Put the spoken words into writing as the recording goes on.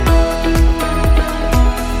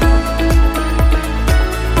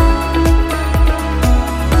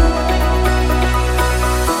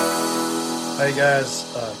guys.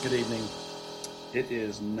 Good evening. It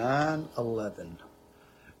is 9/11,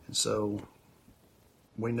 and so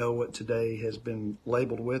we know what today has been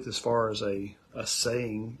labeled with as far as a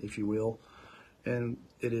saying, if you will, and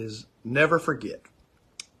it is never forget.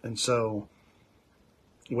 And so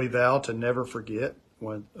we vow to never forget.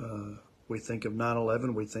 When we think of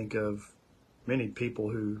 9/11, we think of many people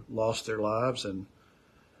who lost their lives, and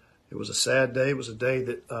it was a sad day. It was a day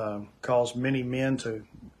that caused many men to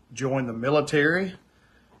join the military.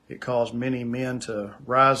 It caused many men to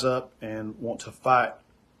rise up and want to fight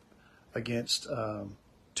against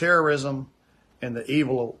terrorism and the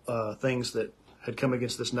evil things that had come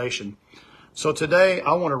against this nation. So today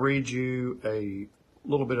I want to read you a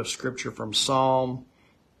little bit of scripture from Psalm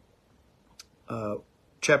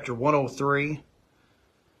chapter 103.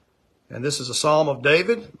 And this is a psalm of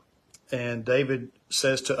David. And David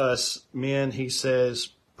says to us men, he says,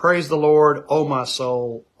 "Praise the Lord, O my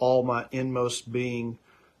soul, all my inmost being.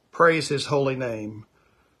 Praise his holy name.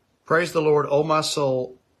 Praise the Lord, O my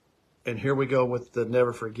soul." And here we go with the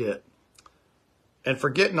never forget. "And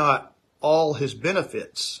forget not all his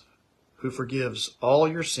benefits, who forgives all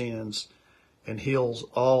your sins and heals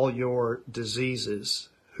all your diseases,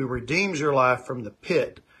 who redeems your life from the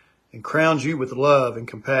pit and crowns you with love and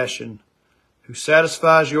compassion, who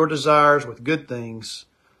satisfies your desires with good things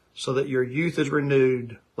so that your youth is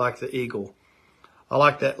renewed like the eagle." I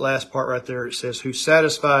like that last part right there. It says, who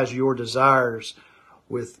satisfies your desires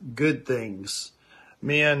with good things.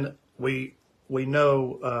 Men, we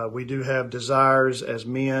know we do have desires as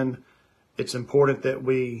men. It's important that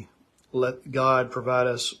we let God provide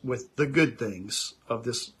us with the good things of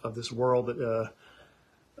this world that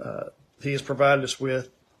he has provided us with.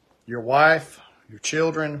 Your wife, your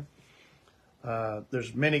children.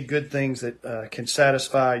 There's many good things that can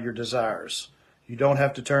satisfy your desires. You don't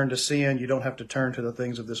have to turn to sin. You don't have to turn to the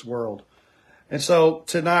things of this world. And so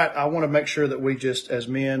tonight, I want to make sure that we just, as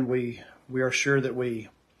men, we are sure that we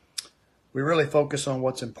really focus on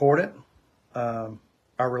what's important. Our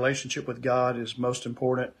relationship with God is most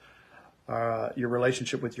important. Your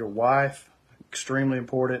relationship with your wife, extremely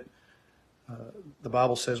important. The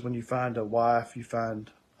Bible says when you find a wife, you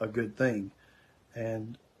find a good thing.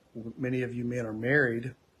 And many of you men are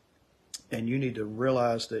married, and you need to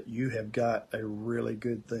realize that you have got a really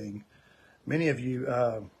good thing. Many of you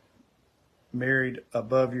married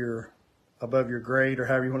above your grade, or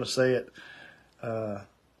however you want to say it.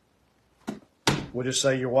 We'll just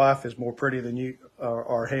say your wife is more pretty than you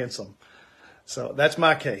are handsome. So that's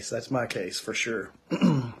my case. That's my case for sure.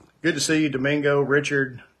 Good to see you, Domingo,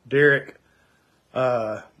 Richard, Derek.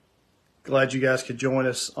 Glad you guys could join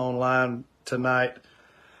us online tonight.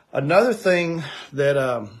 Another thing that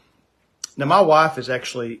now my wife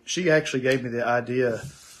she actually gave me the idea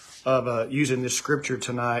of using this scripture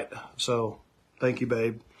tonight. So thank you,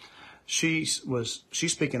 babe. She's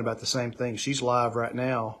speaking about the same thing. She's live right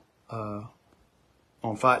now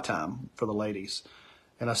on Fight Time for the ladies.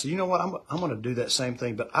 And I said, you know what, I'm going to do that same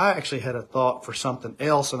thing. But I actually had a thought for something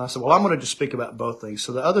else. And I said, well, I'm going to just speak about both things.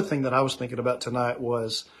 So the other thing that I was thinking about tonight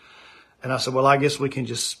was, and I said, well, I guess we can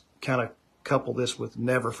just kind of couple this with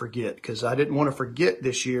never forget, because I didn't want to forget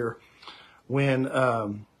this year when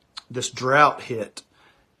this drought hit.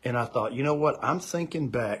 And I thought, you know what, I'm thinking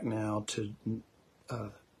back now to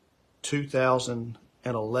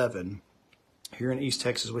 2011. Here in East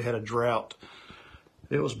Texas, we had a drought.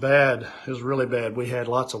 It was bad. It was really bad. We had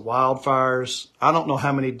lots of wildfires. I don't know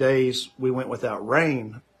how many days we went without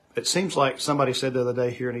rain. It seems like somebody said the other day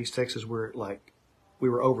here in East Texas we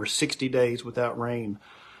were over 60 days without rain.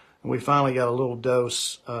 And we finally got a little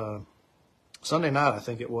dose Sunday night, I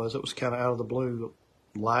think it was. It was kind of out of the blue,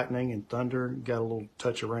 lightning and thunder. Got a little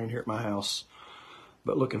touch of rain here at my house.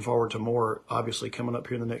 But looking forward to more, obviously, coming up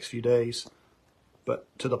here in the next few days. But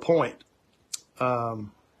to the point,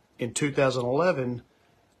 in 2011,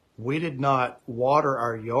 we did not water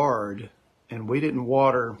our yard, and we didn't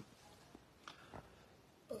water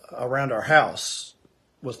around our house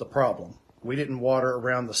was the problem. We didn't water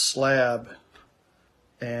around the slab,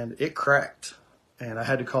 and it cracked. And I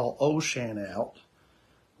had to call Olshan out,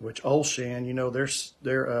 which Olshan, you know, their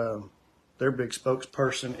big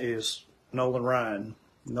spokesperson is Nolan Ryan.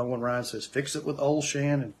 Nolan Ryan says, fix it with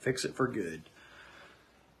Olshan and fix it for good.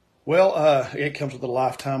 Well, it comes with a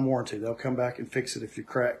lifetime warranty. They'll come back and fix it if your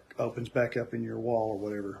crack opens back up in your wall or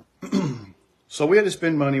whatever. So we had to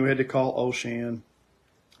spend money. We had to call Olshan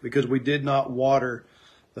because we did not water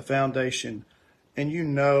the foundation. And you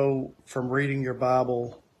know from reading your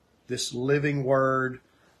Bible, this living word,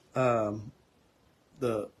 the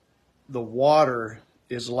water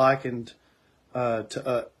is likened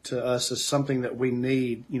to us as something that we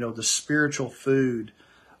need. You know, the spiritual food,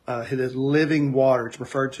 it is living water. It's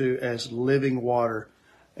referred to as living water,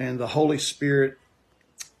 and the Holy Spirit.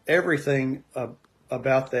 Everything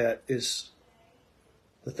about that is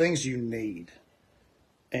the things you need.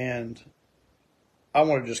 And I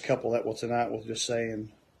want to just couple that with tonight with just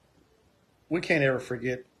saying we can't ever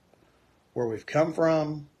forget where we've come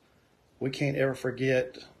from. We can't ever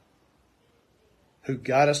forget who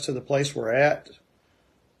got us to the place we're at.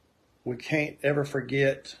 We can't ever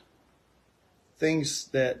forget things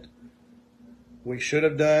that we should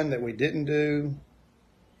have done that we didn't do.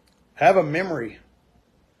 Have a memory.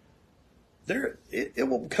 It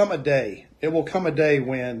will come a day. It will come a day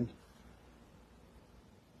when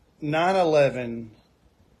 9/11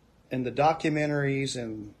 and the documentaries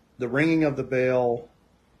and the ringing of the bell,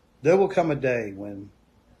 there will come a day when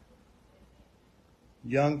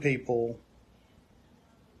young people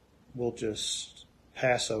will just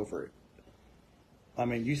pass over it. I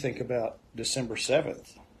mean, you think about December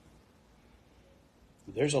 7th.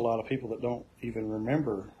 There's a lot of people that don't even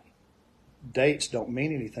remember. Dates don't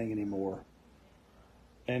mean anything anymore.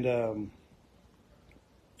 And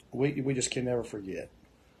we just can never forget.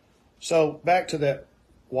 So back to that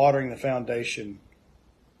watering the foundation.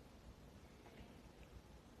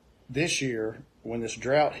 This year, when this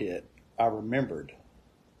drought hit, I remembered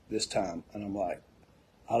this time. And I'm like,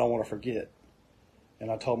 I don't want to forget. And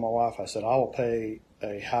I told my wife, I said, I will pay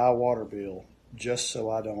a high water bill just so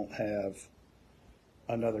I don't have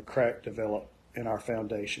another crack develop in our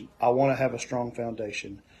foundation. I want to have a strong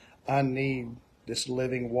foundation. I need this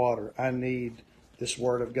living water. I need this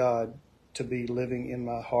Word of God to be living in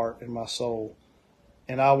my heart and my soul.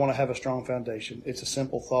 And I want to have a strong foundation. It's a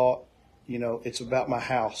simple thought. You know, it's about my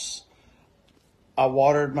house. I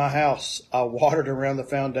watered my house. I watered around the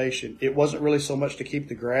foundation. It wasn't really so much to keep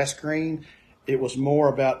the grass green. It was more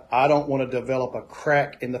about I don't want to develop a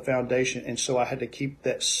crack in the foundation. And so I had to keep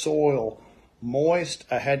that soil moist.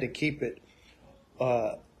 I had to keep it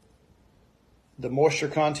the moisture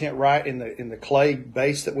content right in the clay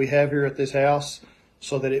base that we have here at this house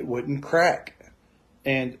so that it wouldn't crack.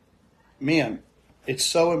 And men, it's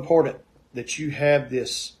so important that you have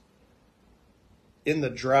this in the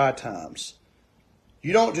dry times.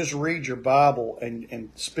 You don't just read your Bible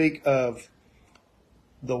and speak of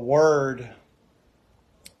the Word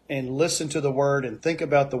and listen to the Word and think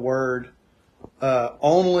about the Word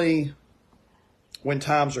only when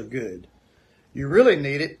times are good. You really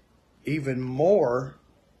need it even more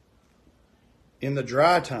in the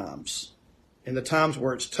dry times, in the times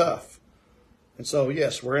where it's tough. And so,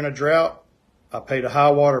 yes, we're in a drought. I paid a high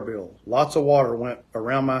water bill. Lots of water went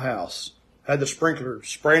around my house. Had the sprinkler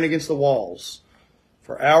spraying against the walls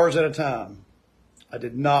for hours at a time. I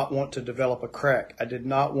did not want to develop a crack. I did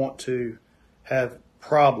not want to have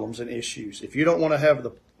problems and issues. If you don't want to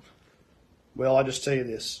have well, I just tell you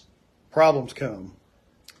this, problems come.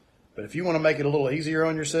 But if you want to make it a little easier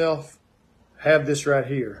on yourself, have this right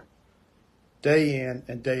here, day in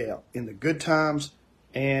and day out, in the good times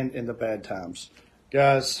and in the bad times.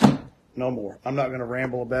 Guys, no more. I'm not going to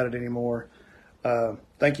ramble about it anymore.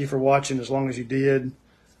 Thank you for watching as long as you did.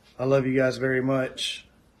 I love you guys very much.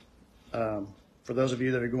 For those of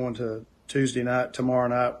you that are going to Tuesday night, tomorrow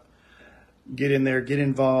night, get in there, get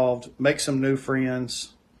involved, make some new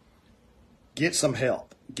friends, get some help.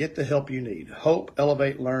 Get the help you need. Hope,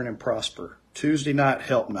 elevate, learn, and prosper. Tuesday night,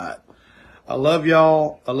 help night. I love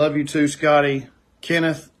y'all. I love you too, Scotty.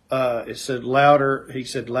 Kenneth, it said louder. He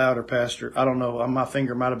said louder, Pastor. I don't know. My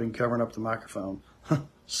finger might have been covering up the microphone.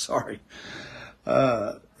 Sorry.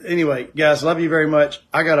 Anyway, guys, love you very much.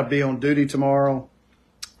 I got to be on duty tomorrow.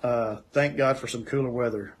 Thank God for some cooler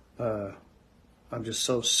weather. I'm just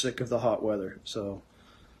so sick of the hot weather. So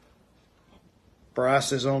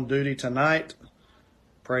Bryce is on duty tonight.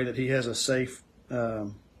 Pray that he has a safe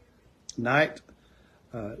night.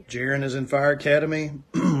 Jaron is in Fire Academy.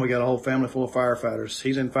 We got a whole family full of firefighters.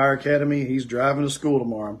 He's in Fire Academy. He's driving to school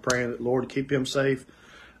tomorrow. I'm praying that Lord keep him safe.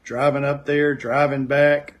 Driving up there, driving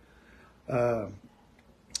back.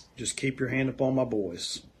 Just keep your hand upon my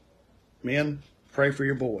boys. Men, pray for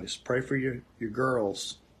your boys. Pray for your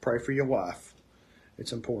girls. Pray for your wife.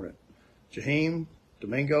 It's important. Jaheim,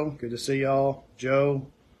 Domingo, good to see y'all. Joe,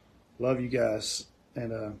 love you guys.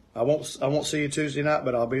 And I won't see you Tuesday night,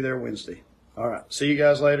 but I'll be there Wednesday. All right. See you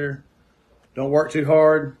guys later. Don't work too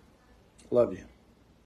hard. Love you.